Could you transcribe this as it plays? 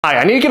Hi,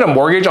 I need to get a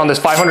mortgage on this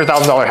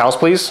 $500,000 house,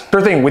 please.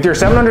 Sure thing. With your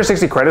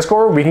 760 credit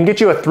score, we can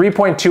get you a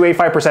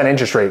 3.285%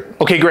 interest rate.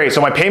 Okay, great.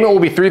 So my payment will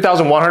be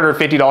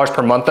 $3,150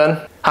 per month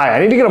then. Hi, I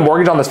need to get a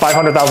mortgage on this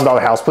 $500,000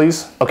 house,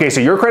 please. Okay,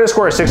 so your credit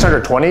score is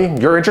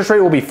 620. Your interest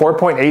rate will be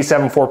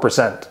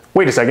 4.874%.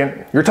 Wait a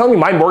second. You're telling me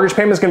my mortgage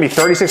payment is going to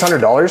be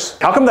 $3,600?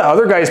 How come the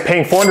other guy is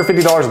paying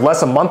 $450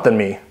 less a month than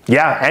me?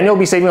 Yeah, and you'll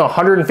be saving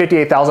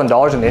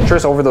 $158,000 in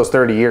interest over those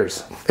 30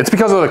 years. It's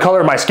because of the color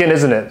of my skin,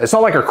 isn't it? It's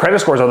not like our credit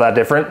scores are that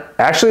different.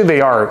 Actually,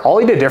 they are. All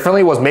he did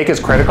differently was make his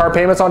credit card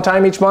payments on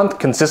time each month,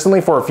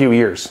 consistently for a few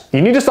years.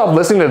 You need to stop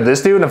listening to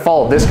this dude and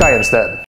follow this guy instead.